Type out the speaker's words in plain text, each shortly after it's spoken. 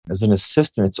As an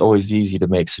assistant, it's always easy to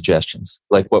make suggestions,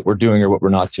 like what we're doing or what we're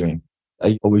not doing.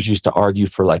 I always used to argue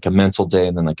for like a mental day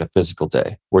and then like a physical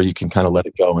day where you can kind of let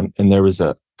it go. And there was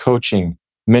a coaching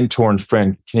mentor and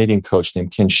friend, Canadian coach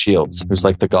named Ken Shields, who's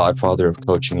like the godfather of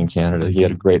coaching in Canada. He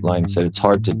had a great line, said, it's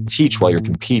hard to teach while you're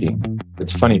competing.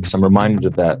 It's funny because I'm reminded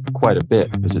of that quite a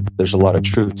bit because there's a lot of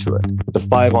truth to it. But the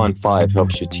 5-on-5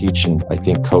 helps you teach and I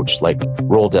think coach like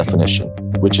role definition,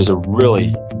 which is a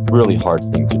really, really hard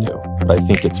thing to do. But I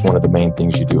think it's one of the main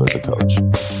things you do as a coach.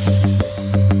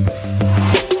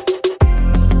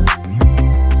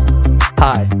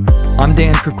 Hi, I'm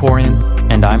Dan Krikorian.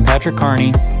 And I'm Patrick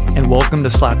Carney. And welcome to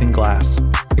Slapping Glass,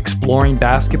 exploring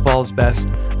basketball's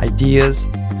best ideas,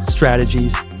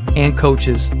 strategies, and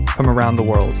coaches from around the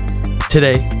world.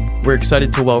 Today, we're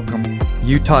excited to welcome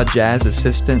Utah Jazz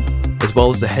assistant, as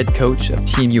well as the head coach of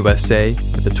Team USA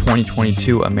for the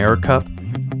 2022 AmeriCup,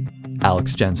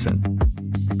 Alex Jensen.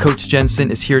 Coach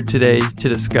Jensen is here today to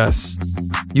discuss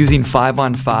using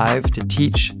 5-on-5 to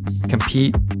teach,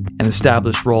 compete, and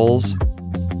establish roles.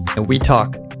 And we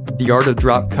talk the art of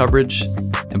drop coverage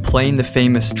and playing the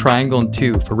famous triangle and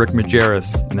two for Rick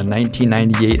Majerus in the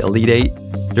 1998 Elite Eight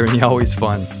during the always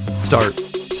fun start,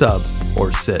 sub,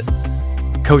 or sit.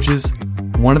 Coaches,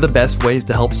 one of the best ways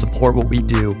to help support what we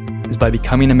do is by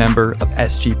becoming a member of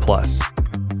SG Plus.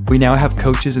 We now have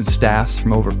coaches and staffs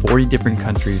from over 40 different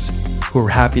countries who are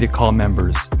happy to call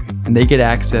members, and they get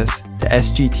access to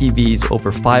SGTV's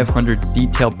over 500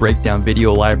 detailed breakdown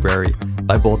video library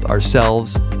by both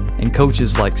ourselves and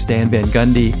coaches like Stan Van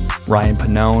Gundy, Ryan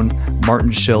Pannone,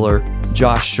 Martin Schiller,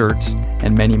 Josh Schertz,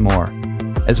 and many more,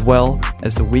 as well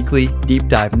as the weekly deep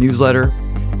dive newsletter,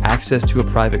 access to a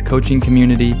private coaching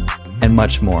community, and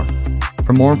much more.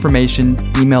 For more information,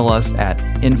 email us at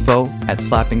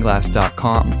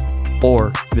info@slappingglass.com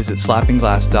or visit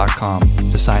slappingglass.com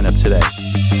to sign up today.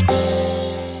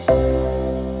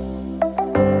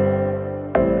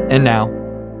 And now,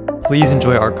 please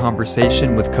enjoy our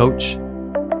conversation with Coach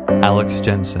Alex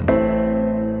Jensen.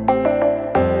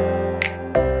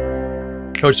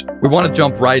 Coach, we want to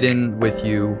jump right in with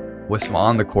you with some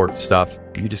on-the-court stuff.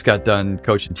 You just got done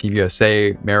coaching Team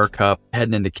USA, AmeriCup,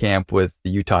 heading into camp with the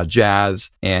Utah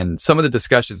Jazz. And some of the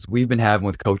discussions we've been having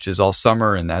with coaches all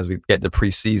summer and as we get to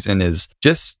preseason is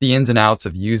just the ins and outs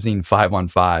of using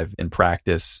 5-on-5 in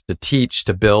practice to teach,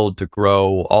 to build, to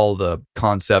grow all the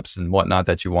concepts and whatnot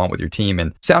that you want with your team.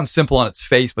 And it sounds simple on its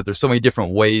face, but there's so many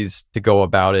different ways to go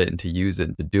about it and to use it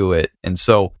and to do it. And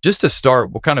so just to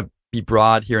start, we'll kind of be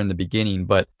broad here in the beginning,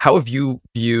 but how have you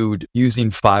viewed using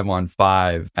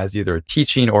 5-on-5 as either a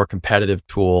teaching or competitive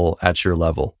tool at your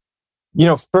level?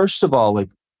 First of all,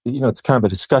 it's kind of a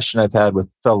discussion I've had with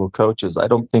fellow coaches. I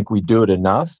don't think we do it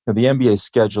enough. The NBA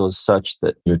schedule is such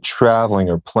that you're traveling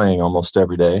or playing almost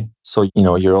every day. So,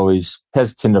 you're always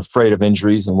hesitant, afraid of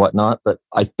injuries and whatnot. But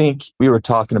I think we were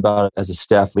talking about it as a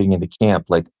staff leading into camp,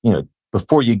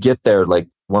 before you get there,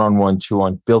 one-on-one,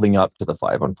 two-on, building up to the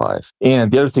 5-on-5.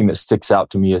 And the other thing that sticks out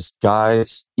to me is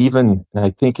guys, and I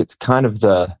think it's kind of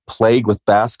the plague with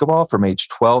basketball from age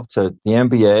 12 to the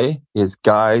NBA, is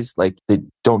guys, they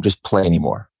don't just play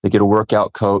anymore. They get a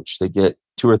workout coach, they get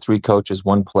 2 or 3 coaches,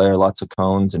 1 player, lots of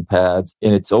cones and pads.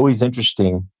 And it's always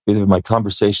interesting, either my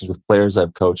conversations with players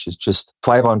I've coached, is just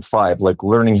 5-on-5,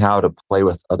 learning how to play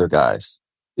with other guys.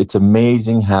 It's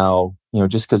amazing how,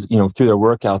 just because, through their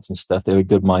workouts and stuff, they have a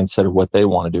good mindset of what they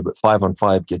want to do. But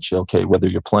 5-on-5 gets you, whether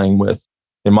you're playing with,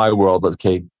 in my world,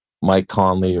 Mike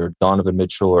Conley or Donovan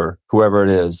Mitchell or whoever it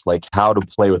is, how to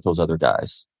play with those other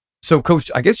guys. So,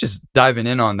 Coach, I guess just diving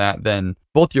in on that then,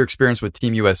 both your experience with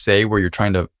Team USA, where you're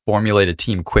trying to formulate a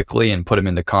team quickly and put them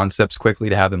into concepts quickly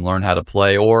to have them learn how to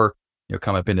play, or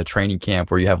come up into training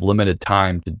camp where you have limited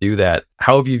time to do that.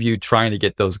 How have you viewed trying to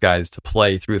get those guys to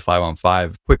play through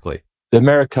 5-on-5 quickly? The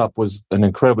AmeriCup was an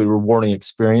incredibly rewarding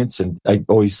experience. And I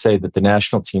always say that the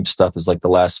national team stuff is the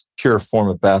last pure form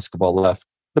of basketball left.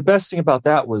 The best thing about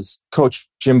that was Coach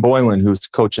Jim Boylan, who's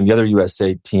coaching the other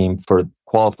USA team for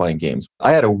qualifying games.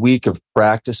 I had a week of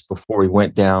practice before we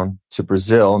went down to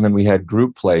Brazil, and then we had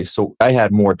group play. So I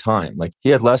had more time.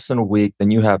 He had less than a week,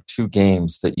 then you have 2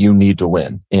 games that you need to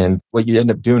win. And what you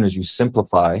end up doing is you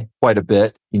simplify quite a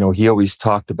bit. He always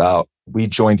talked about, we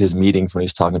joined his meetings when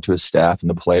he's talking to his staff and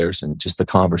the players and just the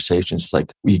conversations,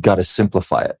 we got to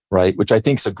simplify it, right? Which I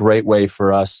think is a great way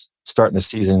for us starting the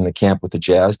season in the camp with the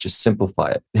Jazz. Just simplify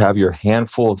it. Have your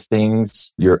handful of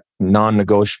things, your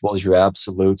non-negotiables, your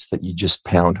absolutes that you just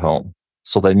pound home.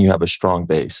 So then you have a strong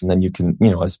base, and then you can,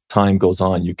 as time goes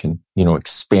on, you can,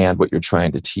 expand what you're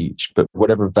trying to teach, but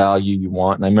whatever value you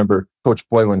want. And I remember Coach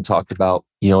Boylan talked about,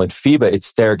 in FIBA,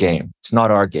 it's their game. It's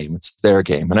not our game. It's their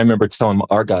game. And I remember telling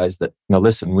our guys that,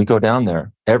 listen, when we go down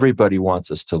there, everybody wants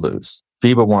us to lose.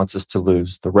 FIBA wants us to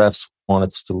lose. The refs want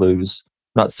us to lose.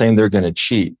 Not saying they're going to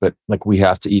cheat, but like we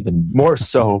have to even more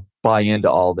so buy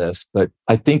into all this. But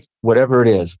I think whatever it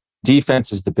is,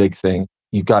 defense is the big thing.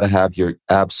 You got to have your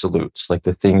absolutes, like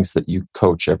the things that you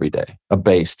coach every day, a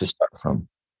base to start from.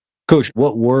 Coach,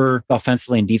 what were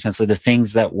offensively and defensively the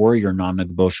things that were your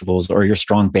non-negotiables or your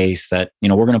strong base that,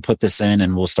 we're going to put this in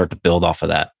and we'll start to build off of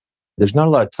that? There's not a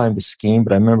lot of time to scheme,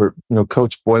 but I remember,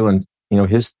 Coach Boylan,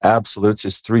 his absolutes,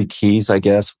 his 3 keys, I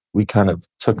guess, we kind of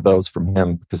took those from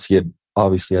him because he had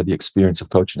obviously had the experience of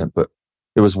coaching it, but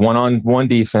it was one-on-one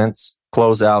defense,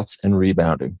 closeouts, and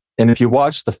rebounding. And if you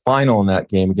watch the final in that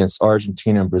game against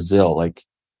Argentina and Brazil, like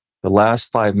the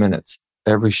last 5 minutes,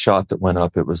 every shot that went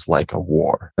up, it was like a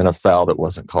war and a foul that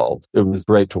wasn't called. It was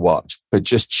great to watch, but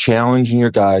just challenging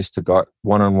your guys to guard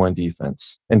one-on-one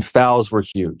defense. And fouls were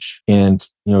huge. And,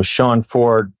 Sean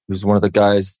Ford, who's one of the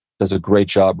guys, does a great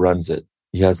job, runs it.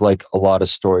 He has like a lot of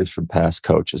stories from past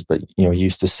coaches, but he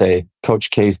used to say Coach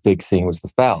K's big thing was the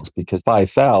fouls, because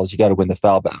 5 fouls, you got to win the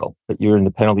foul battle. But you're in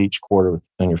the penalty each quarter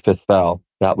on your 5th foul.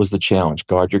 That was the challenge.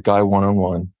 Guard your guy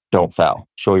one-on-one. Don't foul.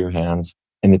 Show your hands.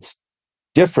 And it's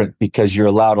different because you're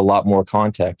allowed a lot more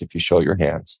contact if you show your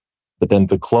hands. But then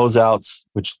the closeouts,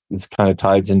 which is kind of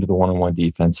ties into the one-on-one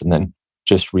defense, and then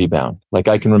just rebound. Like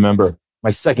I can remember my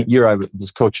second year, I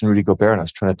was coaching Rudy Gobert, and I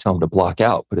was trying to tell him to block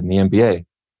out. But in the NBA,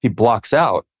 he blocks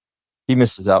out, he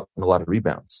misses out on a lot of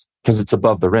rebounds because it's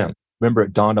above the rim. Remember,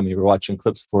 it dawned on me, we were watching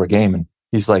clips before a game, and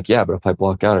he's like, yeah, but if I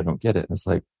block out, I don't get it. And it's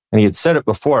like, and he had said it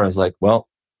before. I was like, well,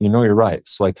 you're right.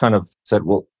 So I kind of said,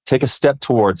 well, take a step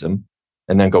towards him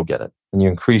and then go get it. And you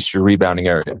increase your rebounding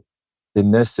area.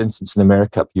 In this instance, in the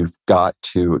America Cup, you've got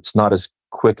to, it's not as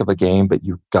quick of a game, but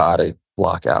you've got to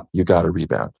block out. You got to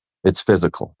rebound. It's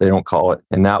physical. They don't call it.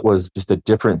 And that was just a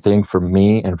different thing for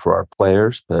me and for our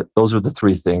players. But those are the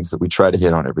 3 things that we try to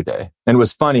hit on every day. And it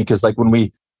was funny because like when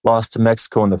we lost to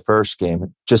Mexico in the first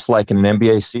game, just like in an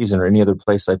NBA season or any other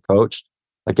place I coached,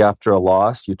 like after a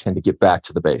loss, you tend to get back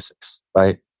to the basics,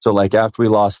 right? So like after we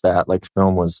lost that, like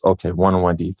film was, okay,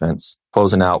 one-on-one defense,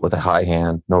 closing out with a high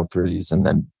hand, no threes, and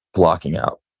then blocking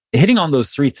out. Hitting on those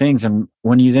 3 things. And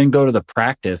when you then go to the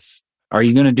practice, are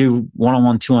you going to do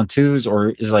one-on-one, 2-on-2s,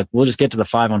 or is it like, we'll just get to the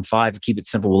 5-on-5, keep it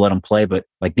simple, we'll let them play. But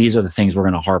like, these are the things we're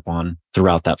going to harp on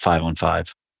throughout that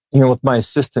 5-on-5. With my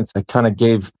assistants, I kind of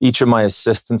gave each of my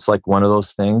assistants like one of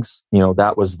those things,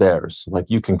 that was theirs. Like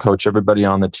you can coach everybody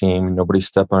on the team, nobody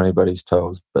step on anybody's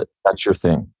toes, but that's your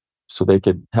thing. So they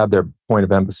could have their point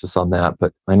of emphasis on that.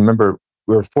 But I remember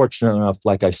we were fortunate enough,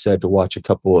 like I said, to watch a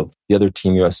couple of the other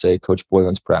Team USA, Coach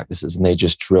Boylan's practices, and they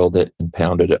just drilled it and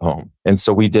pounded it home. And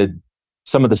so we did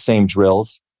some of the same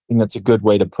drills. I think that's a good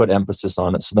way to put emphasis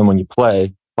on it. So then when you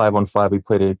play 5-on-5, we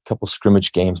played a couple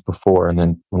scrimmage games before. And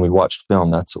then when we watched film,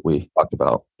 that's what we talked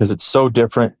about, because it's so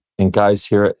different and guys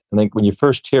hear it. I think when you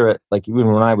first hear it, like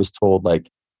even when I was told, like,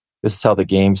 this is how the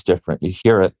game's different, you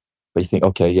hear it, but you think,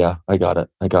 okay, yeah, I got it.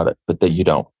 But that you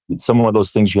don't. It's some of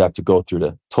those things you have to go through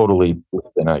to totally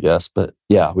win, I guess. But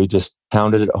yeah, we just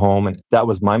pounded it at home. And that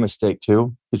was my mistake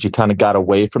too, because you kind of got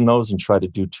away from those and tried to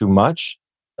do too much.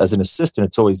 As an assistant,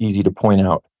 it's always easy to point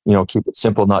out, keep it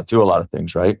simple, not do a lot of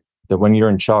things, right? That when you're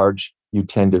in charge, you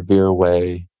tend to veer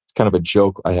away. It's kind of a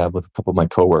joke I have with a couple of my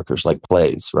coworkers, like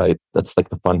plays, right? That's like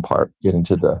the fun part, get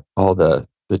into all the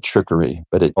trickery,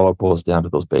 but it all boils down to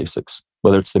those basics,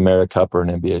 whether it's the America Cup or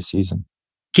an NBA season.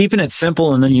 Keeping it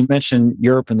simple. And then you mentioned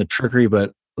Europe and the trickery,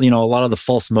 but a lot of the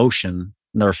false motion,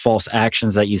 there are false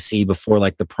actions that you see before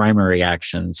like the primary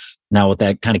actions. Now with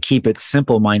that kind of keep it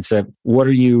simple mindset, what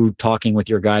are you talking with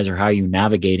your guys, or how are you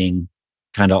navigating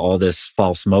kind of all this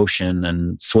false motion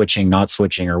and switching, not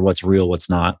switching, or what's real, what's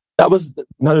not? That was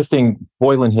another thing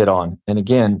Boylan hit on. And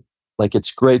again, like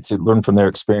it's great to learn from their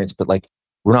experience, but like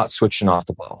we're not switching off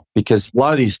the ball, because a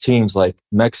lot of these teams like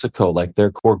Mexico, like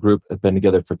their core group have been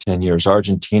together for 10 years.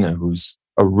 Argentina, who's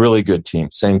a really good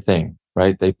team, same thing,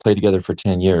 right? They play together for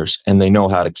 10 years and they know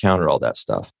how to counter all that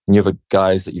stuff. And you have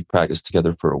guys that you've practiced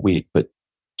together for a week, but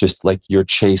just like you're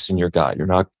chasing your guy. You're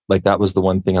not like, that was the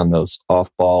one thing on those off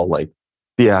ball, like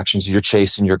the actions, you're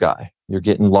chasing your guy, you're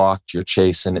getting locked, you're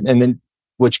chasing. And then,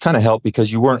 which kind of helped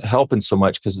because you weren't helping so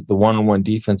much because the one-on-one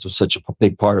defense was such a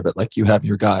big part of it. Like you have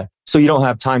your guy. So you don't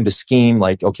have time to scheme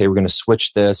like, okay, we're going to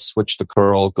switch the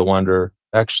curl, go under.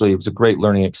 Actually, it was a great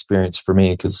learning experience for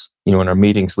me because, in our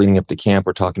meetings leading up to camp,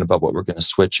 we're talking about what we're going to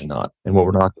switch and not, and what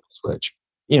we're not going to switch.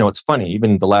 it's funny.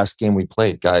 Even the last game we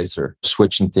played, guys are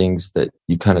switching things that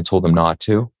you kind of told them not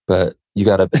to, but you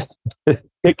got to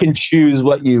pick and choose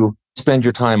what you spend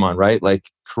your time on, right? Like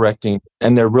correcting,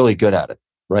 and they're really good at it,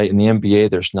 right? In the NBA,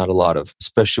 there's not a lot of,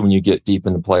 especially when you get deep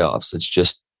in the playoffs, it's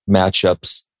just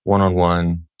matchups,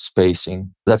 one-on-one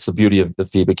spacing. That's the beauty of the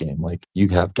FIBA game. Like you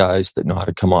have guys that know how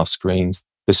to come off screens.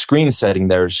 The screen setting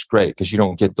there is great because you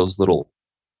don't get those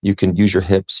you can use your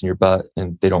hips and your butt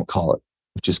and they don't call it,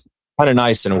 which is kind of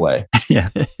nice in a way. Yeah,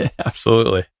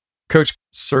 absolutely. Coach,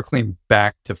 circling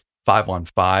back to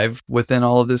 5-on-5 within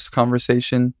all of this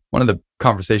conversation, one of the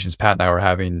conversations Pat and I were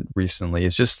having recently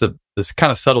is just this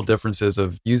kind of subtle differences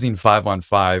of using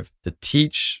 5-on-5 to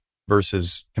teach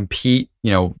versus compete,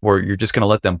 where you're just going to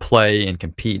let them play and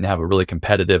compete and have a really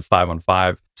competitive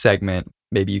 5-on-5 segment.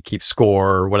 Maybe you keep score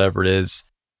or whatever it is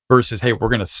versus, hey, we're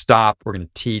going to stop, we're going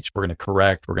to teach, we're going to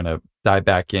correct, we're going to dive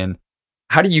back in.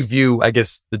 How do you view, I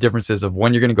guess, the differences of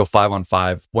when you're going to go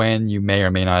 5-on-5, when you may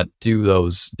or may not do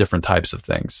those different types of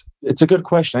things? It's a good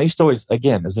question. I used to always,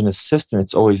 again, as an assistant,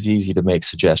 it's always easy to make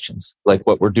suggestions, like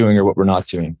what we're doing or what we're not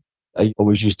doing. I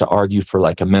always used to argue for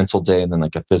like a mental day and then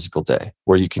like a physical day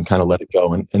where you can kind of let it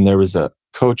go. And there was a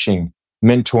coaching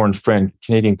mentor and friend,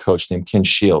 Canadian coach named Ken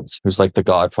Shields, who's like the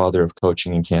godfather of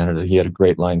coaching in Canada. He had a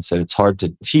great line, said, it's hard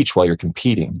to teach while you're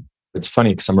competing. It's funny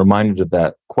because I'm reminded of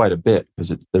that quite a bit because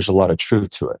there's a lot of truth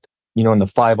to it. In the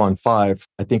 5-on-5,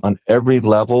 I think on every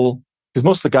level, because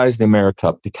most of the guys in the America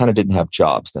Cup, they kind of didn't have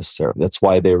jobs necessarily. That's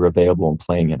why they were available and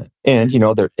playing in it. And,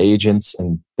 they're agents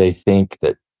and they think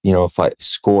that, if I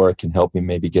score, it can help me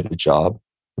maybe get a job.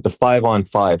 But the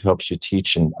 5-on-5 helps you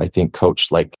teach and I think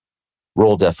coach like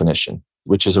role definition,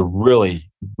 which is a really,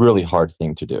 really hard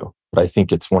thing to do. But I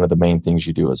think it's one of the main things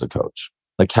you do as a coach,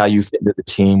 like how you fit into the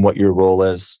team, what your role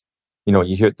is.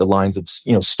 You hear the lines of,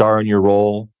 star in your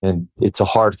role, and it's a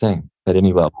hard thing at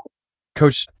any level.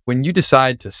 Coach, when you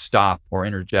decide to stop or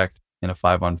interject in a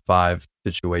 5-on-5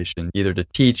 situation, either to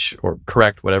teach or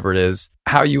correct, whatever it is,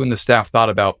 how you and the staff thought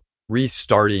about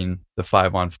restarting the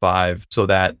 5-on-5 so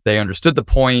that they understood the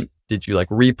point? Did you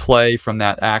replay from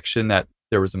that action that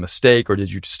there was a mistake, or did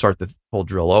you just start the whole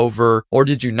drill over, or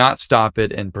did you not stop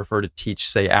it and prefer to teach,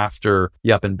 say, after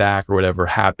the up and back or whatever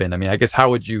happened? I mean, I guess how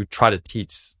would you try to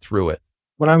teach through it?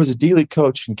 When I was a D-League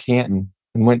coach in Canton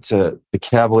and went to the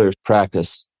Cavaliers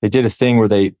practice, they did a thing where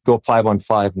they go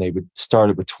 5-on-5 and they would start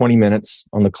it with 20 minutes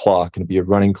on the clock and it'd be a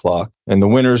running clock. And the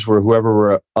winners were whoever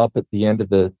were up at the end of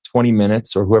the 20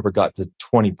 minutes or whoever got to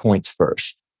 20 points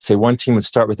first. Say one team would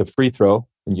start with a free throw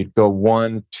and you'd go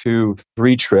 1, 2,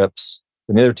 3 trips.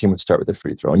 And the other team would start with a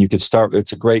free throw. And you could start,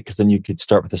 it's great because then you could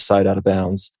start with a side out of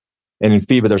bounds. And in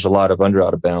FIBA, there's a lot of under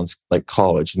out of bounds, like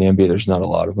college. In the NBA, there's not a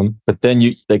lot of them. But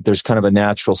then there's kind of a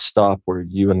natural stop where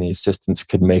you and the assistants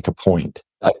could make a point.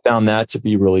 I found that to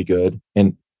be really good.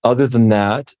 And other than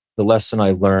that, the lesson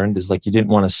I learned is you didn't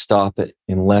want to stop it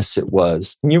unless it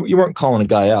was, and you weren't calling a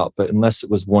guy out, but unless it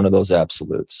was one of those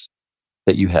absolutes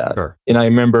that you had. Sure. And I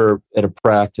remember at a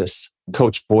practice,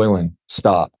 Coach Boylan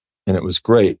stopped. And it was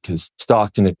great because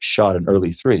Stockton had shot an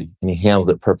early 3 and he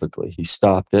handled it perfectly. He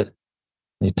stopped it.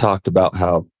 And he talked about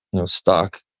how,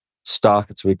 Stock,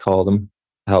 that's what we called him,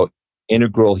 how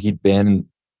integral he'd been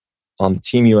on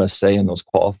Team USA in those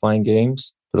qualifying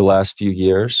games for the last few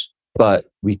years. But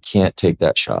we can't take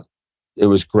that shot. It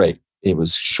was great. It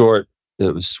was short.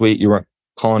 It was sweet. You weren't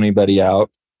calling anybody out.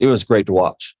 It was great to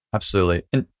watch. Absolutely.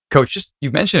 And Coach,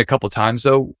 you've mentioned a couple of times,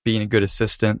 though, being a good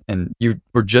assistant, and you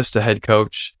were just a head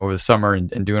coach over the summer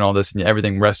and doing all this, and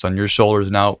everything rests on your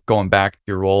shoulders now, going back to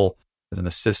your role as an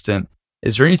assistant.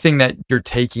 Is there anything that you're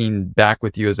taking back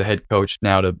with you as a head coach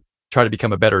now to try to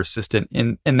become a better assistant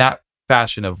in that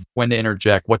fashion of when to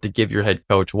interject, what to give your head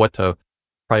coach, what to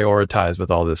prioritize with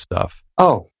all this stuff?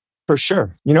 Oh, for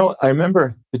sure. I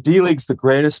remember the D-League's the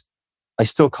greatest. I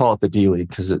still call it the D-League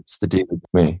because it's the D-League to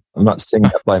me. I'm not saying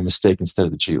that by mistake instead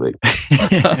of the G-League.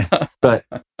 But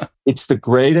it's the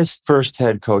greatest first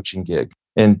head coaching gig.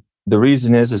 And the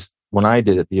reason is when I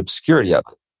did it, the obscurity of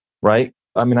it, right?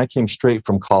 I mean, I came straight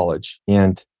from college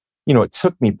and, it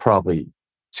took me probably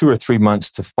 2 or 3 months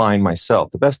to find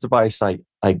myself. The best advice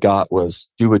I got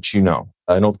was do what you know.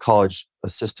 An old college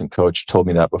assistant coach told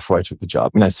me that before I took the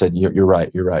job. And I said, you're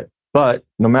right. But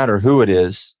no matter who it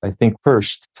is, I think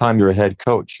first time you're a head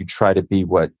coach, you try to be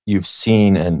what you've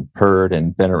seen and heard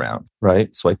and been around,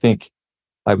 right? So I think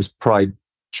I was probably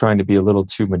trying to be a little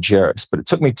too majerus, but it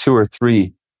took me 2 or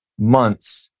 3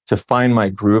 months to find my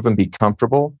groove and be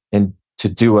comfortable and to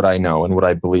do what I know and what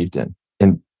I believed in.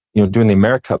 And, doing the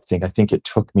America Cup thing, I think it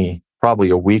took me probably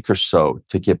a week or so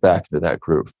to get back into that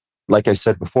groove. like I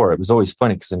said before, it was always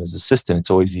funny because as assistant,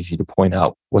 it's always easy to point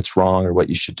out what's wrong or what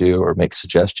you should do or make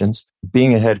suggestions.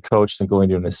 Being a head coach and going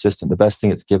to an assistant, the best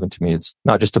thing it's given to me, it's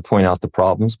not just to point out the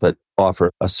problems, but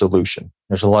offer a solution.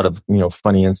 There's a lot of,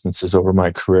 funny instances over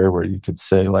my career where you could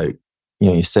say like,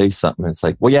 you say something and it's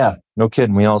like, well, yeah, no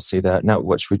kidding. We all see that. Now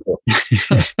what should we do?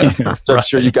 So I'm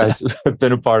sure you guys have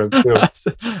been a part of too.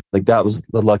 Like that was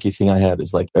the lucky thing I had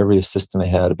is like every assistant I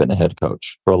had been a head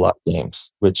coach for a lot of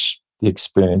games, which the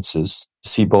experience is to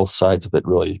see both sides of it.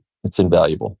 Really, it's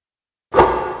invaluable.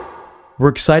 We're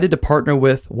excited to partner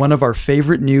with one of our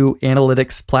favorite new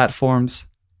analytics platforms,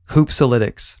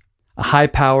 Hoopsalytics, a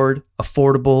high-powered,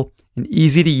 affordable, and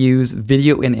easy-to-use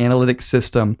video and analytics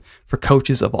system for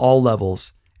coaches of all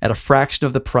levels at a fraction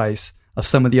of the price of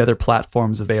some of the other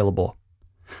platforms available.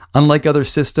 Unlike other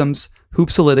systems,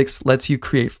 Hoopsalytics lets you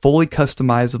create fully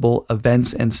customizable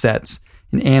events and sets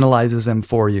and analyzes them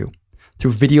for you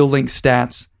through video link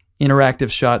stats,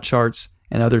 interactive shot charts,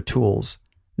 and other tools.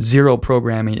 Zero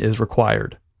programming is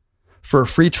required. For a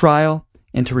free trial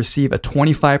and to receive a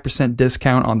 25%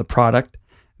 discount on the product,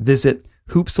 visit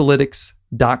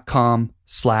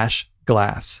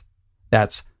hoopsalytics.com/glass.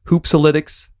 That's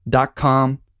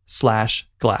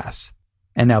hoopsalytics.com/glass.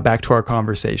 And now back to our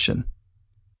conversation.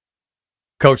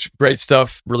 Coach, great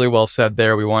stuff. Really well said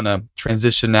there. We want to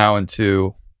transition now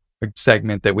into a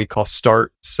segment that we call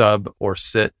Start, Sub, or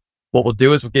Sit. What we'll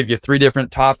do is we'll give you 3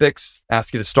 different topics,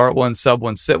 ask you to start one, sub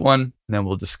one, sit one, and then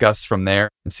we'll discuss from there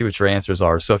and see what your answers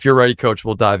are. So if you're ready, Coach,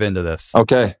 we'll dive into this.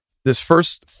 Okay. This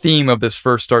first theme of this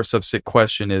first Start, Sub, Sit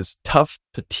question is tough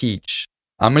to teach.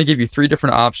 I'm going to give you 3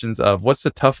 different options of what's the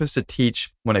toughest to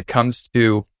teach when it comes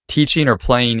to teaching or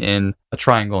playing in a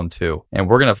triangle and 2. And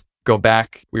we're going to go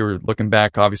back. We were looking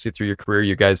back, obviously, through your career.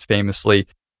 You guys famously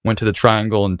went to the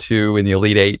triangle and 2 in the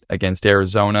Elite 8 against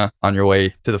Arizona on your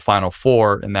way to the Final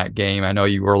 4 in that game. I know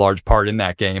you were a large part in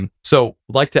that game. So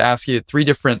I'd like to ask you 3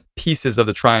 different pieces of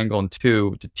the triangle and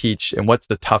 2 to teach, and what's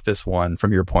the toughest one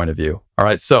from your point of view? All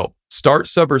right, so start,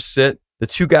 sub, or sit. The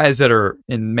 2 guys that are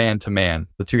in man-to-man,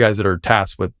 the 2 guys that are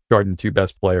tasked with guarding the 2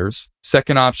 best players.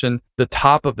 Second option, the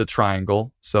top of the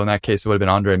triangle. So in that case, it would have been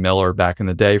Andre Miller back in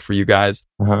the day for you guys.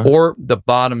 Or the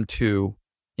bottom 2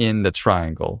 in the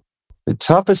triangle. The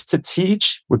toughest to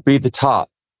teach would be the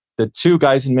top. The 2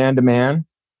 guys in man-to-man,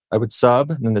 I would sub,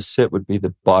 and then the sit would be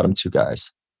the bottom 2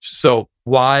 guys. So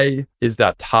why is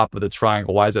that top of the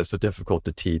triangle? Why is that so difficult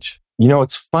to teach?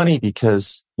 It's funny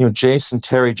because, Jason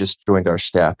Terry just joined our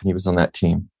staff and he was on that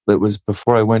team. It was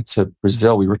before I went to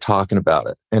Brazil, we were talking about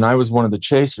it. And I was one of the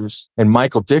chasers. And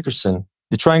Michael Dickerson,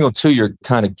 the triangle 2, you're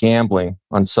kind of gambling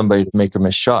on somebody to make or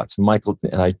miss shots. Michael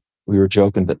and we were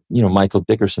joking that, Michael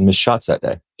Dickerson missed shots that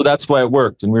day. So that's why it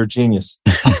worked and we were genius.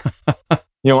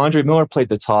 Andre Miller played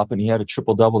the top and he had a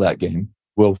triple-double that game.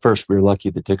 Well, first, we were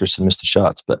lucky that Dickerson missed the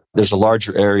shots, but there's a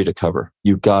larger area to cover.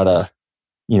 You've got to,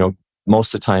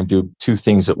 most of the time do 2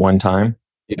 things at one time.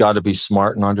 You got to be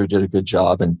smart, and Andre did a good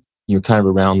job, and you're kind of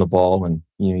around the ball, and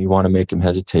you want to make him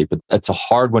hesitate. But that's a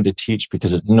hard one to teach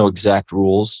because there's no exact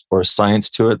rules or a science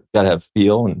to it. Got to have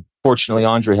feel, and fortunately,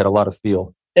 Andre had a lot of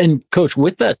feel. And Coach,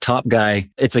 with that top guy,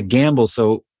 it's a gamble.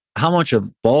 So how much of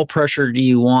ball pressure do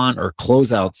you want or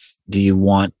closeouts do you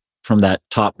want from that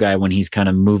top guy when he's kind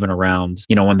of moving around,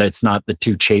 when it's not the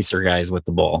 2 chaser guys with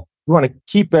the ball? You want to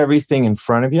keep everything in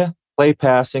front of you, play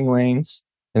passing lanes,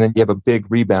 and then you have a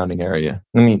big rebounding area.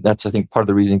 I mean, that's, I think, part of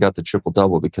the reason he got the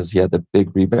triple-double because he had the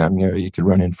big rebounding area you could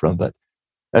run in from. But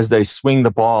as they swing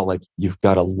the ball, like you've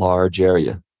got a large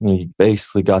area. You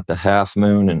basically got the half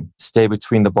moon and stay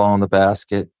between the ball and the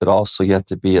basket, but also you have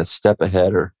to be a step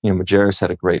ahead. Or, Majerus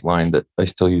had a great line that I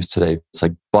still use today. It's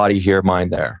like body here,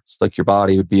 mind there. It's like your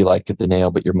body would be like at the nail,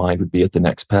 but your mind would be at the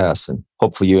next pass. And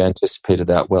hopefully you anticipated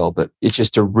that well. But it's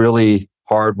just a really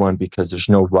hard one because there's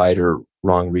no right or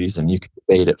wrong reason. You can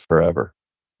debate it forever.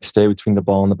 Stay between the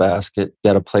ball and the basket.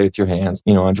 Got to play with your hands.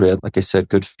 Andre had, like I said,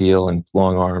 good feel and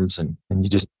long arms, and you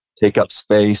just take up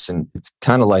space, and it's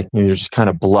kind of like you're just kind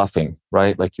of bluffing,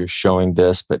 right? Like you're showing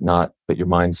this, but your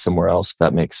mind's somewhere else, if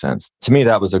that makes sense. To me,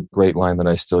 that was a great line that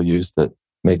I still use that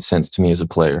made sense to me as a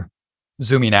player.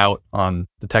 Zooming out on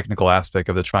the technical aspect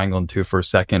of the triangle and 2 for a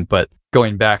second, but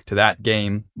going back to that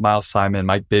game, Miles Simon,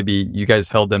 Mike Bibby, you guys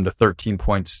held them to 13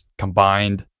 points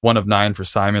combined, 1 of 9 for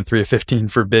Simon, 3 of 15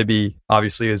 for Bibby,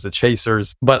 obviously as the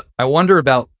chasers. But I wonder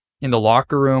about in the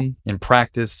locker room, in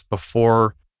practice,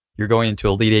 before you're going into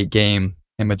a Elite 8 game,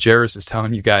 and Majerus is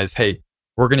telling you guys, hey,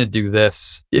 we're going to do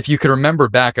this. If you could remember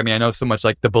back, I mean, I know so much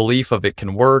like the belief of it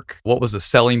can work. What was the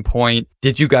selling point?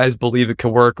 Did you guys believe it could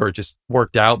work or it just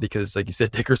worked out because, like you said,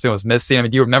 Dickerson was missing? I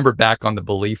mean, do you remember back on the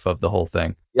belief of the whole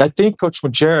thing? I think Coach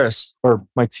Majerus, or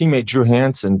my teammate Drew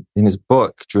Hansen, in his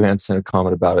book, Drew Hansen had a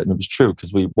comment about it, and it was true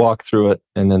because we walked through it.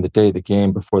 And then the day of the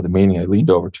game before the meeting, I leaned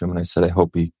over to him and I said, I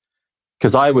hope he,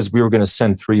 because we were going to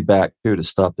send 3 back too to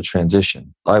stop the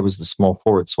transition. I was the small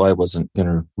forward, so I wasn't going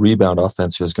to rebound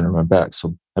offense. I was going to run back. So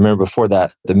I remember before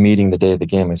that, the meeting, the day of the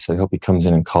game, I said, I hope he comes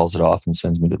in and calls it off and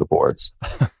sends me to the boards.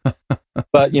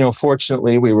 But,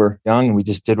 fortunately, we were young and we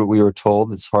just did what we were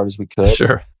told as hard as we could.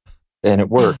 Sure. And it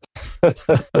worked.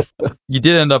 You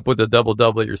did end up with a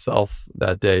double-double yourself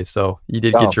that day. So you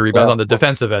did get your rebound on the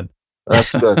defensive end.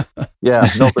 That's good. Yeah.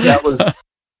 No, but that was,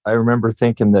 I remember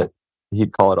thinking that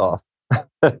he'd call it off.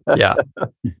 Yeah.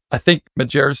 I think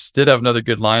Majerus did have another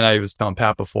good line. I was telling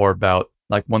Pat before about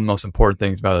like one of the most important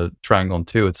things about a triangle and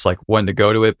 2. It's like when to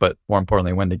go to it, but more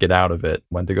importantly, when to get out of it,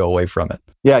 when to go away from it.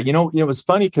 Yeah. It was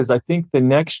funny because I think the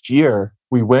next year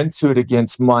we went to it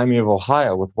against Miami of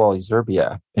Ohio with Wally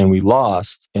Zerbiak and we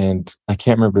lost. And I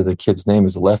can't remember the kid's name. He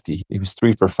was a lefty. He was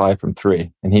 3 for 5 from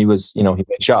 3. And he was, he made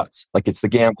shots. Like it's the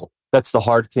gamble. That's the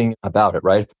hard thing about it,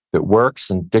 right? If it works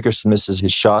and Dickerson misses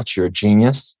his shots, you're a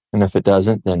genius. And if it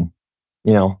doesn't, then,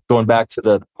 going back to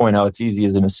the point how it's easy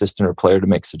as an assistant or player to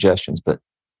make suggestions. But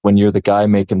when you're the guy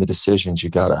making the decisions, you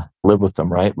got to live with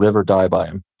them, right? Live or die by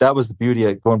them. That was the beauty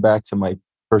of going back to my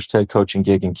first head coaching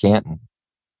gig in Canton.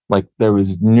 Like there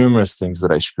was numerous things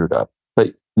that I screwed up,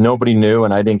 but nobody knew.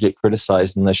 And I didn't get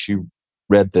criticized unless you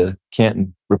read the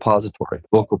Canton repository,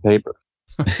 local paper.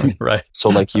 Right. So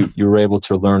like you were able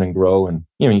to learn and grow. And,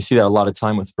 you see that a lot of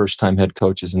time with first-time head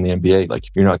coaches in the NBA.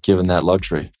 Like you're not given that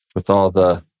luxury with all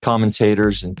the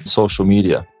commentators and social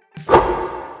media.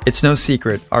 It's no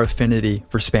secret our affinity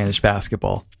for Spanish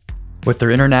basketball. With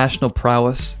their international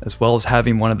prowess, as well as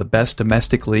having one of the best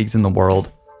domestic leagues in the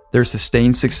world, their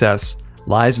sustained success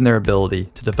lies in their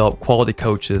ability to develop quality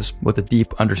coaches with a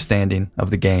deep understanding of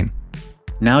the game.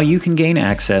 Now you can gain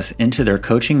access into their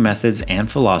coaching methods and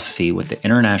philosophy with the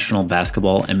International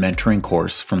Basketball and Mentoring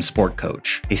course from Sport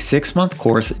Coach, a 6-month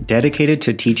course dedicated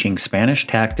to teaching Spanish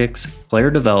tactics, player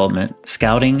development,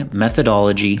 scouting,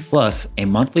 methodology, plus a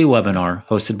monthly webinar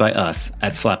hosted by us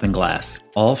at Slapping Glass,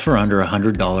 all for under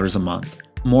 $100 a month.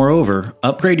 Moreover,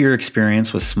 upgrade your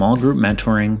experience with small group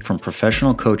mentoring from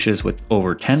professional coaches with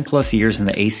over 10 plus years in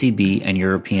the ACB and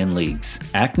European leagues.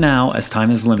 Act now as time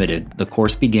is limited. The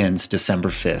course begins December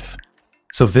 5th.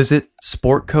 So visit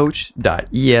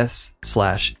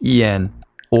sportcoach.es/en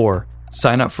or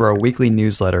sign up for our weekly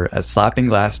newsletter at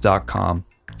slappingglass.com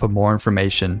for more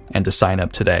information and to sign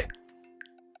up today.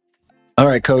 All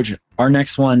right, Coach. Our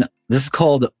next one, this is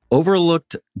called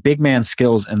Overlooked Big Man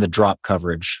Skills and the Drop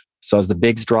Coverage. So as the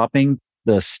big's dropping,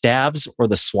 the stabs or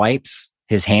the swipes,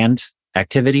 his hand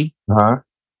activity,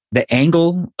 the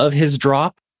angle of his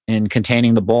drop in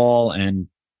containing the ball and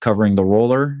covering the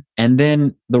roller, and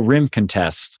then the rim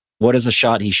contest. What is a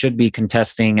shot he should be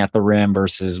contesting at the rim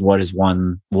versus what is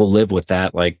one we'll live with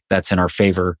that, like that's in our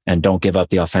favor and don't give up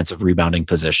the offensive rebounding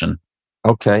position.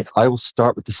 Okay, I will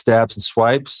start with the stabs and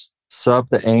swipes, sub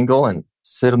the angle, and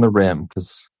sit on the rim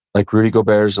because like Rudy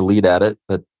Gobert is elite at it,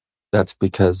 but that's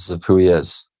because of who he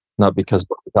is, not because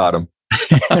we got him.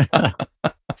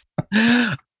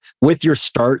 With your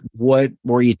start, what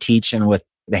were you teaching with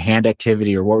the hand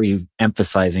activity or what were you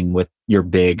emphasizing with your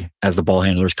big as the ball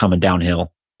handlers coming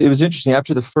downhill? It was interesting.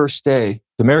 After the first day,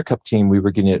 the AmeriCup team, we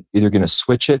were either going to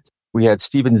switch it. We had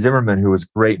Steven Zimmerman, who was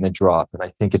great in a drop. And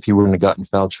I think if he wouldn't have gotten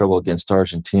foul trouble against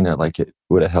Argentina, like it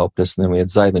would have helped us. And then we had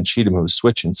Zylan Cheatham, who was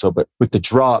switching. But with the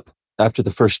drop, after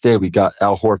the first day, we got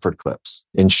Al Horford clips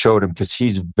and showed him because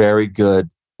he's very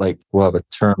good. Like we'll have a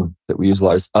term that we use a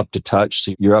lot is up to touch.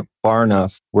 So you're up far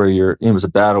enough where it was a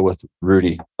battle with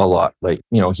Rudy a lot. Like,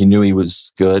 he knew he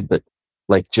was good, but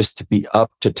like just to be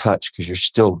up to touch because you're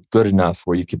still good enough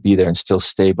where you could be there and still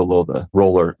stay below the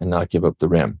roller and not give up the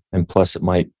rim. And plus it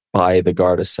might buy the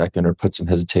guard a second or put some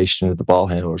hesitation into the ball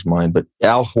handler's mind. But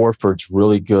Al Horford's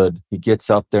really good. He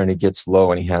gets up there and he gets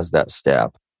low and he has that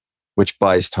stab, which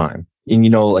buys time.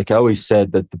 And, like I always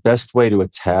said, that the best way to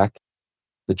attack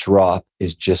the drop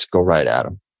is just go right at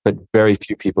him. But very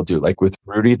few people do. Like with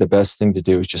Rudy, the best thing to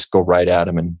do is just go right at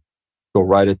him and go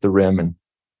right at the rim. And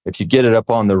if you get it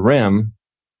up on the rim,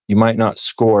 you might not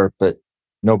score, but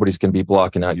nobody's going to be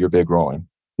blocking out your big rolling.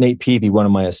 Nate Peavy, one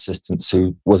of my assistants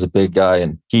who was a big guy,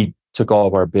 and he took all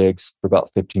of our bigs for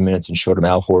about 15 minutes and showed them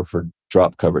Al Horford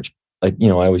drop coverage. Like, I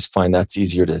always find that's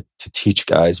easier to teach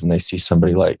guys when they see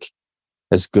somebody like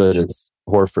as good as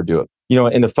Horford do it.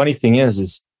 And the funny thing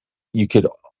is you could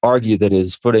argue that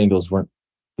his foot angles weren't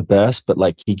the best, but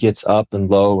like he gets up and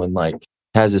low and like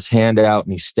has his hand out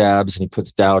and he stabs and he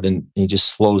puts down and he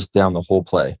just slows down the whole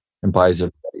play and buys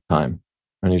everybody time.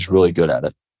 And he's really good at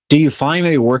it. Do you find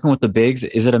maybe working with the bigs,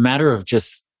 is it a matter of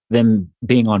just them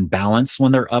being on balance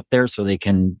when they're up there so they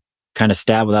can kind of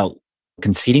stab without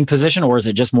conceding position? Or is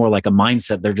it just more like a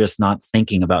mindset? They're just not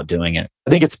thinking about doing it. I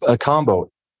think it's a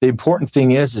combo. The important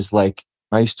thing is like,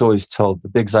 I used to always tell the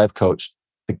bigs I've coached,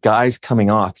 the guys coming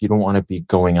off, you don't want to be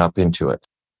going up into it,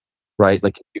 right?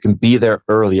 Like you can be there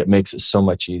early. It makes it so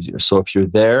much easier. So if you're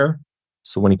there,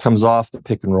 so when he comes off the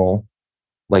pick and roll,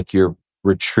 like you're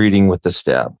retreating with the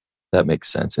stab, that makes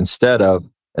sense. Instead of,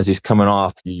 as he's coming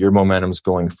off, your momentum's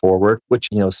going forward, which,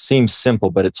 seems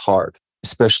simple, but it's hard,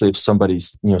 especially if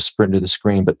somebody's, sprinting to the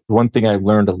screen. But one thing I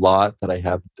learned a lot that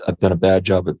I've done a bad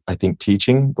job at, I think,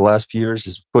 teaching the last few years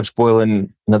is Coach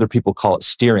Boylan and other people call it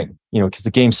steering, because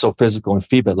the game's so physical in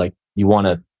FIBA, like you want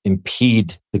to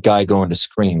impede the guy going to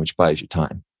screen, which buys you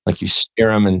time. Like you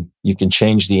steer him and you can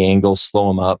change the angle,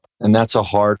 slow him up. And that's a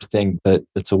hard thing, but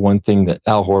it's a one thing that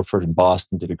Al Horford in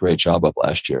Boston did a great job of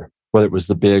last year, whether it was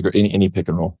the big or any pick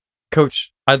and roll.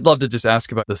 Coach, I'd love to just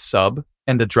ask about the sub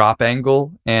and the drop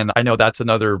angle. And I know that's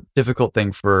another difficult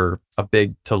thing for a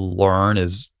big to learn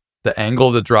is the angle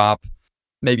of the drop,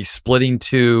 maybe splitting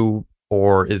two,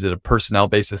 or is it a personnel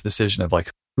basis decision of like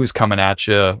who's coming at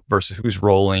you versus who's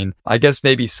rolling? I guess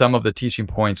maybe some of the teaching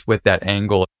points with that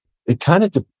angle. It kind of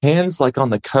depends like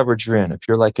on the coverage you're in. If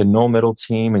you're like a no middle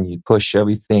team and you push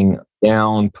everything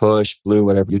down, push, blue,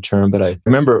 whatever you term. But I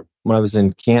remember when I was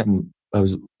in Canton, I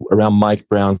was around Mike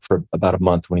Brown for about a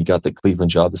month when he got the Cleveland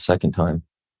job the second time.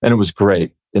 And it was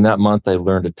great. In that month, I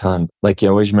learned a ton. Like you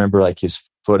always remember like his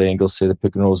foot angles, say the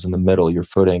pick and rolls in the middle, your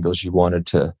foot angles, you wanted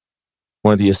to,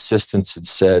 one of the assistants had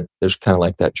said, there's kind of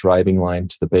like that driving line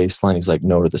to the baseline. He's like,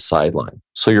 no, to the sideline.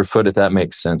 So your foot, if that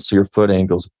makes sense. So your foot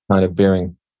angles kind of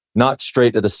varying, not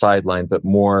straight to the sideline, but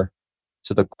more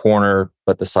to the corner,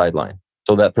 but the sideline.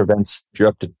 So that prevents, if you're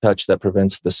up to touch, that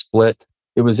prevents the split.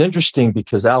 It was interesting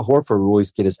because Al Horford would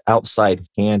always get his outside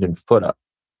hand and foot up,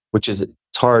 which is, it's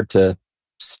hard to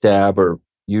stab or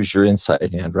use your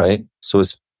inside hand, right? So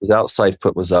his outside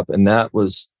foot was up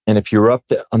and if you were up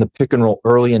on the pick and roll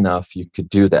early enough, you could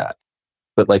do that.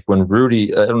 But like when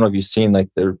Rudy, I don't know if you've seen, like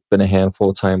there've been a handful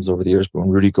of times over the years, but when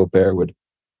Rudy Gobert would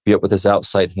be up with his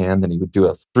outside hand, then he would do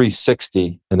a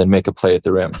 360 and then make a play at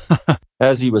the rim.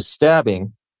 As he was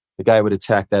stabbing, the guy would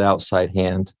attack that outside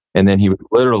hand and then he would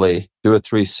literally do a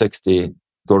 360,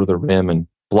 go to the rim and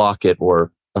block it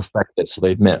or affect it so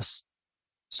they'd miss.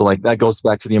 So like that goes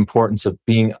back to the importance of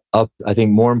being up. I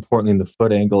think more importantly than the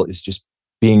foot angle is just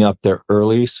being up there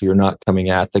early so you're not coming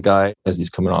at the guy as he's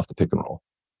coming off the pick and roll.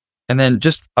 And then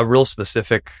just a real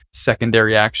specific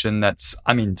secondary action that's,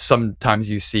 sometimes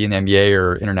you see in the NBA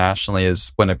or internationally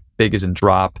is when a big is in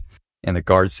drop and the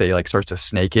guard say like starts to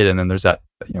snake it. And then there's that,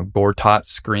 Gortat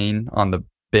screen on the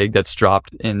big that's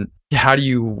dropped in. How do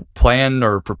you plan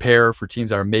or prepare for teams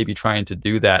that are maybe trying to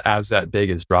do that as that big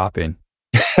is dropping?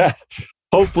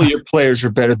 Hopefully your players are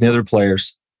better than the other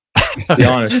players. To be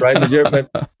honest, right?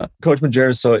 Coach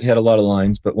Majerus, so he had a lot of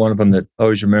lines, but one of them that I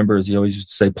always remember is he always used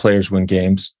to say players win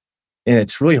games. And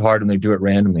it's really hard when they do it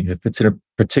randomly. If it's in a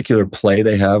particular play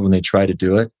they have when they try to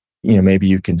do it, maybe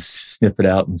you can sniff it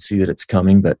out and see that it's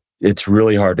coming, but it's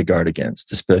really hard to guard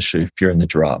against, especially if you're in the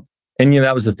drop. And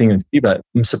that was the thing in FIBA.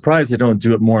 I'm surprised they don't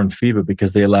do it more in FIBA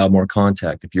because they allow more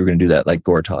contact if you're going to do that, like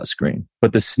Gortat screen.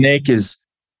 But the snake is,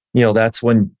 that's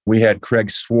when we had Craig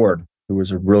Sword, who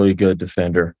was a really good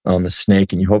defender on the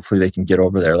snake, and hopefully they can get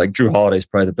over there. Like Drew Holiday's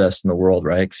probably the best in the world,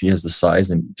 right? Because he has the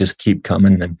size and just keep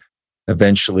coming, and then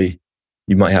eventually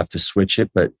you might have to switch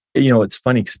it. But, it's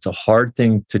funny because it's a hard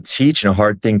thing to teach and a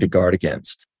hard thing to guard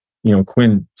against.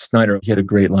 Quinn Snyder, he had a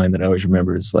great line that I always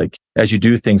remember is like, as you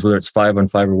do things, whether it's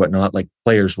 5-on-5 or whatnot, like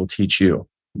players will teach you.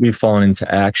 We've fallen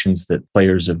into actions that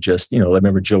players have just, I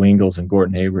remember Joe Ingles and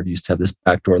Gordon Hayward used to have this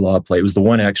backdoor lob play. It was the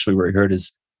one actually where he hurt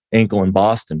his ankle in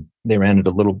Boston. They ran it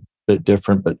a little bit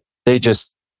different, but they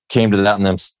just came to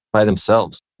that by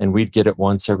themselves. And we'd get it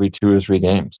once every 2 or 3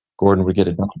 games. Gordon would get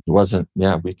it done. It wasn't,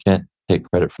 we can't take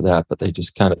credit for that, but they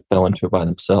just kind of fell into it by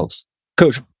themselves.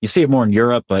 Coach, you see it more in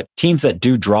Europe, but teams that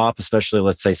do drop, especially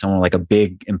let's say someone like a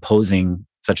big imposing,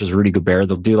 such as Rudy Gobert,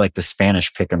 they'll do like the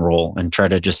Spanish pick and roll and try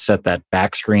to just set that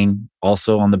back screen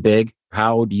also on the big.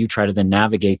 How do you try to then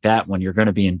navigate that when you're going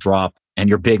to be in drop and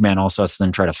your big man also has to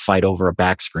then try to fight over a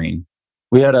back screen?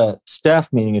 We had a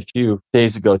staff meeting a few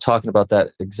days ago talking about that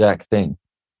exact thing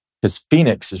because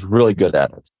Phoenix is really good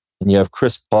at it. And you have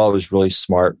Chris Paul who's really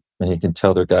smart and he can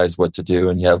tell their guys what to do.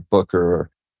 And you have Booker or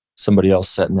somebody else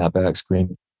setting that back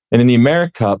screen. And in the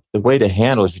AmeriCup, the way to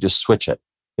handle is you just switch it.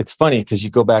 It's funny because you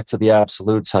go back to the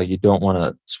absolutes, how you don't want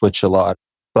to switch a lot,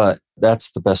 but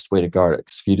that's the best way to guard it.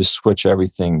 Because if you just switch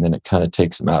everything, then it kind of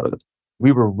takes them out of it.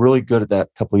 We were really good at that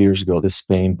a couple of years ago, this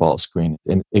Spain ball screen.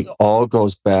 And it all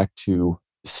goes back to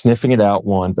sniffing it out,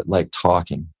 one, but like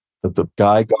talking. The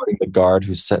guy guarding the guard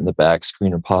who's setting the back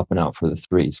screen or popping out for the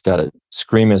three, he's got to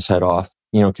scream his head off.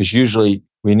 Because usually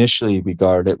we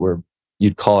guard it where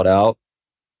you'd call it out.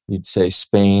 You'd say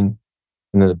Spain,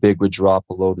 and then the big would drop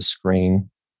below the screen,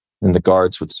 and the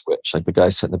guards would switch. Like the guy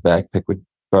setting the back pick would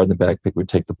guard in the back pick would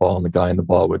take the ball, and the guy in the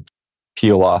ball would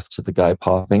peel off to the guy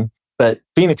popping. But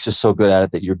Phoenix is so good at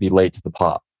it that you'd be late to the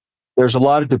pop. There's a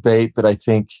lot of debate, but I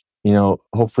think,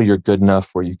 hopefully you're good enough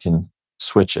where you can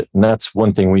switch it. And that's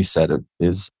one thing we said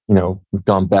is, we've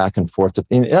gone back and forth.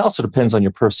 And it also depends on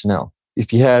your personnel.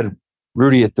 If you had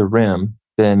Rudy at the rim,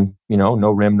 then,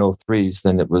 no rim, no threes,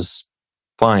 then it was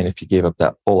fine if you gave up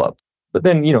that pull-up. But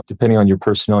then, depending on your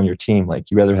personnel and your team,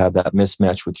 like you rather have that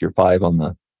mismatch with your five on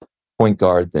the point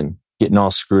guard than getting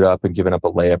all screwed up and giving up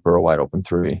a layup or a wide open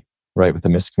three, right, with a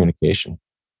miscommunication.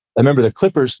 I remember the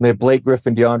Clippers, they had Blake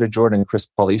Griffin, DeAndre Jordan, and Chris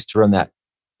Paul. They used to run that,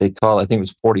 I think it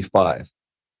was 45.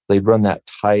 They'd run that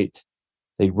tight.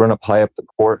 They'd run up high up the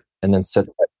court and then set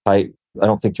that tight. I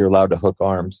don't think you're allowed to hook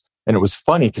arms. And it was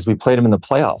funny because we played them in the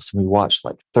playoffs and we watched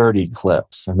like 30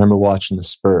 clips. I remember watching the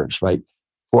Spurs, right?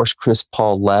 Force Chris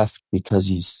Paul left because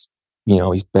he's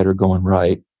better going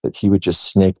right, but he would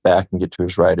just snake back and get to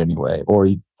his right anyway. Or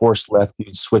he'd force left,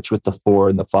 he'd switch with the 4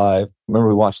 and the 5. Remember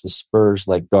we watched the Spurs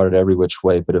like guard it every which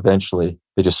way, but eventually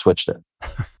they just switched it.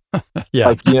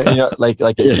 Yeah.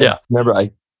 Yeah. Remember,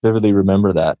 I vividly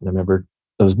remember that. And I remember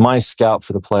it was my scout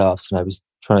for the playoffs and I was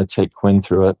trying to take Quinn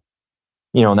through it.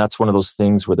 And that's one of those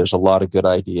things where there's a lot of good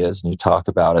ideas and you talk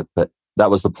about it, but that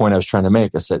was the point I was trying to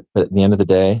make. I said, but at the end of the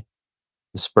day,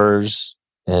 the Spurs,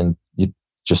 and you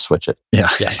just switch it. Yeah.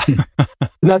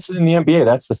 And that's in the NBA.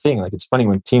 That's the thing. Like, it's funny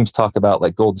when teams talk about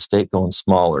like Golden State going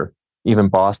small or even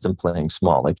Boston playing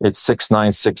small. Like it's 6'9",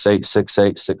 6'8",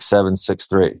 6'8", 6'7",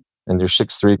 6'3". And there's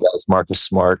 6'3" guys, Marcus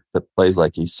Smart, that plays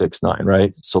like he's 6'9",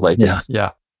 right? So like,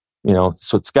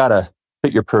 so it's got to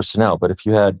fit your personnel. But if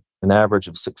you had an average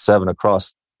of 6'7"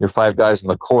 across your 5 guys in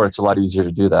the court, it's a lot easier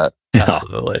to do that.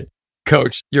 Absolutely.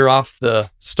 Coach, you're off the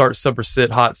start, sub, or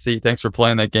sit hot seat. Thanks for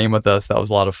playing that game with us. That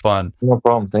was a lot of fun. No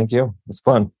problem. Thank you. It's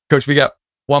fun. Coach, we got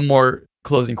one more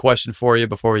closing question for you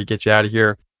before we get you out of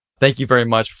here. Thank you very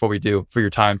much for your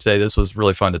time today. This was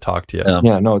really fun to talk to you.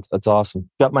 Yeah, no, it's awesome.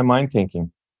 Got my mind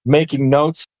thinking. Making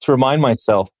notes to remind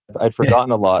myself. I'd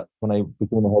forgotten a lot when I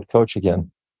became a head coach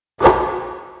again.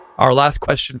 Our last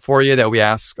question for you that we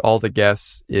ask all the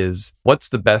guests is, what's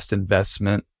the best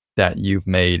investment that you've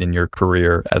made in your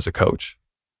career as a coach?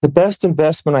 The best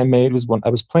investment I made was when I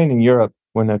was playing in Europe,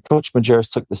 when Coach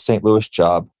Majerus took the St. Louis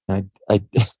job. I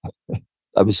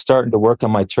was starting to work on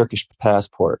my Turkish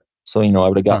passport. So, I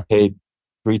would have got paid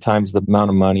 3 times the amount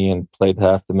of money and played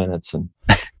half the minutes. And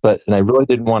I really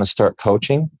didn't want to start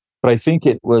coaching. But I think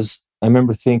I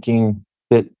remember thinking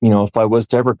that, if I was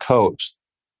to ever coach,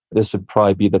 this would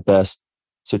probably be the best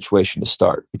situation to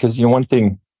start. Because, one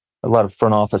thing a lot of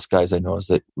front office guys I know is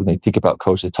that when they think about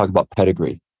coach, they talk about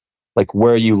pedigree, like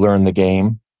where you learn the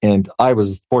game. And I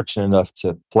was fortunate enough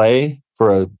to play for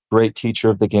a great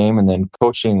teacher of the game, and then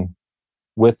coaching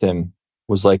with him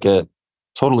was like a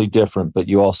totally different, but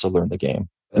you also learn the game.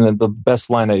 And then the best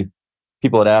line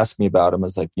people had asked me about him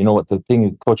was like, what the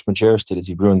thing Coach Majerus did is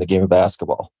he ruined the game of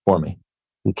basketball for me,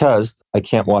 because I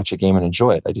can't watch a game and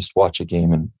enjoy it. I just watch a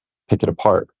game and pick it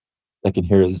apart. I can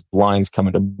hear his lines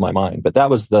coming to my mind. But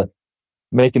that was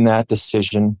making that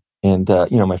decision. And,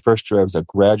 my first year I was a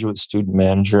graduate student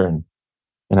manager. And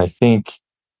I think,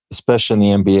 especially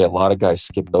in the NBA, a lot of guys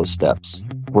skip those steps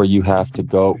where you have to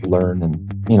go learn.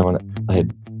 And, and I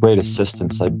had great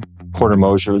assistants. Porter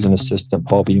Mosier was an assistant,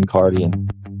 Paul Biancardi.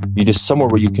 And you just somewhere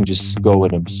where you can just go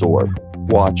and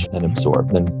watch and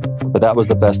absorb. But that was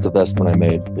the best investment I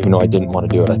made, even though I didn't want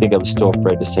to do it. I think I was still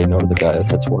afraid to say no to the guy.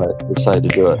 That's why I decided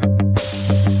to do it.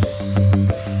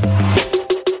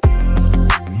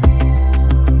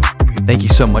 Thank you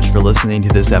so much for listening to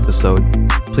this episode.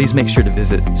 Please make sure to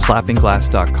visit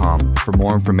slappingglass.com for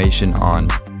more information on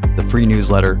the free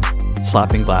newsletter,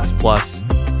 Slapping Glass Plus,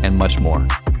 and much more.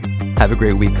 Have a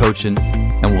great week coaching,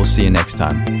 and we'll see you next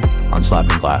time on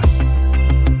Slapping Glass.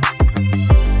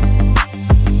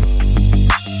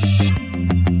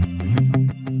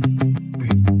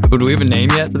 Do we have a name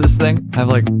yet for this thing? I have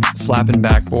like slapping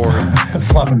backboard.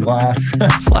 Slapping glass.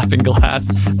 Slapping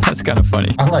glass. That's kind of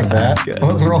funny. I like that.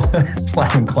 What's wrong?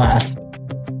 Slapping glass.